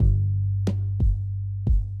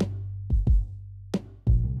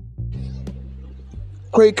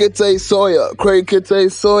Crickety Sawyer,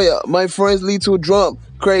 my friend's little drum.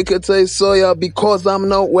 Crickety Sawyer, because I'm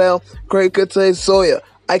not well. Crickety Sawyer,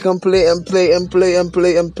 I can play and play and play and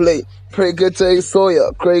play and play. Crickety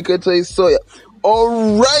Sawyer.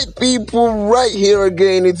 All right, people, right here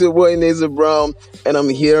again. It's your boy Nazer Brown, and I'm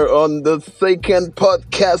here on the second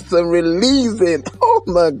podcast and releasing. Oh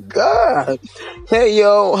my God! Hey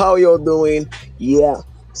yo, how y'all doing? Yeah.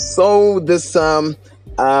 So this I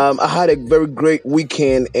had a very great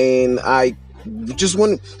weekend, and I just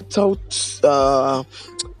want to tell.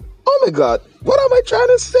 Oh my God, what am I trying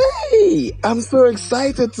to say? I'm so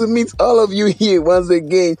excited to meet all of you here once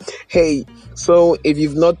again. Hey, so if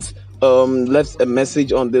you've not left a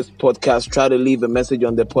message on this podcast, try to leave a message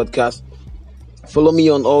on the podcast. Follow me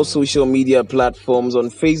on all social media platforms on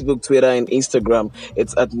Facebook, Twitter, and Instagram.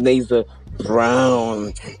 It's at Nazer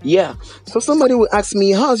Brown. Yeah. So somebody will ask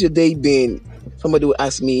me, how's your day been? Somebody will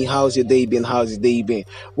ask me, how's your day been? How's your day been?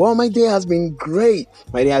 Well, my day has been great.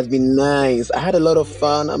 My day has been nice. I had a lot of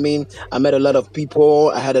fun. I mean, I met a lot of people.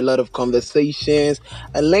 I had a lot of conversations.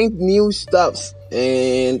 I learned new stuffs.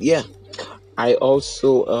 And yeah, I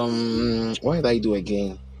also, what did I do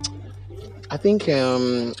again? I think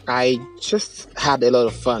I just had a lot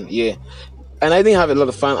of fun, yeah. And I didn't have a lot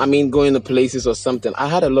of fun, I mean, going to places or something. I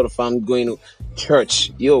had a lot of fun going to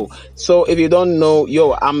church, yo. So if you don't know,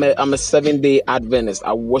 yo, I'm a 7-day Adventist.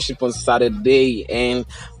 I worship on Saturday, and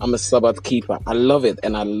I'm a Sabbath keeper. I love it,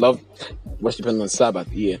 and I love worshiping on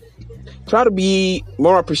Sabbath, yeah. Try to be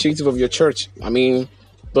more appreciative of your church. I mean,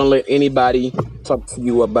 don't let anybody talk to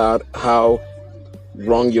you about how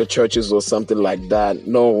wrong your church is or something like that.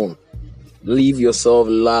 No. Leave yourself,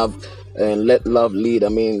 love, and let love lead. I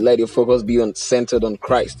mean, let your focus be centered on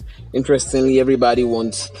Christ. Interestingly, everybody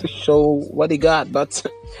wants to show what they got, but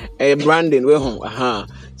branding, we're home.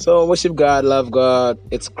 So worship God, love God.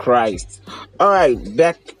 It's Christ. All right,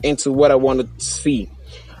 back into what I want to see,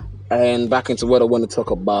 and back into what I want to talk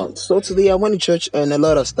about. So today I went to church, and a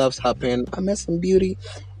lot of stuff's happened. I met some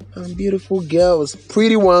beautiful girls,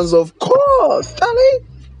 pretty ones, of course, Charlie.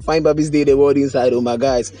 Fine babies day the world inside. Oh my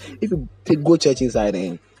guys, if you take go church inside,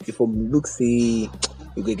 and if you look, see,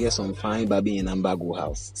 you could get some fine baby in Ambago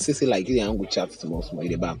house. Say like you and go chat tomorrow.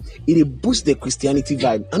 It boost the Christianity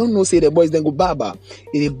vibe. I don't know, say the boys then go baba.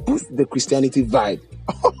 It boost the Christianity vibe.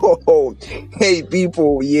 Oh, hey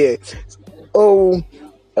people, yeah. Oh,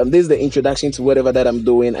 this is the introduction to whatever that I'm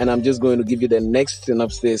doing, and I'm just going to give you the next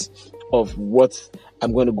synopsis of what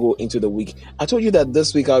I'm going to go into the week. I told you that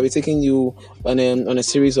this week I'll be taking you on a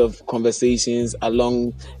series of conversations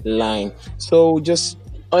along the line. So just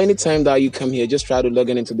anytime that you come here, just try to log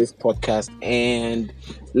into this podcast and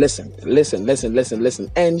listen,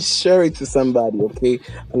 and share it to somebody, okay?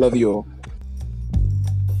 I love you all.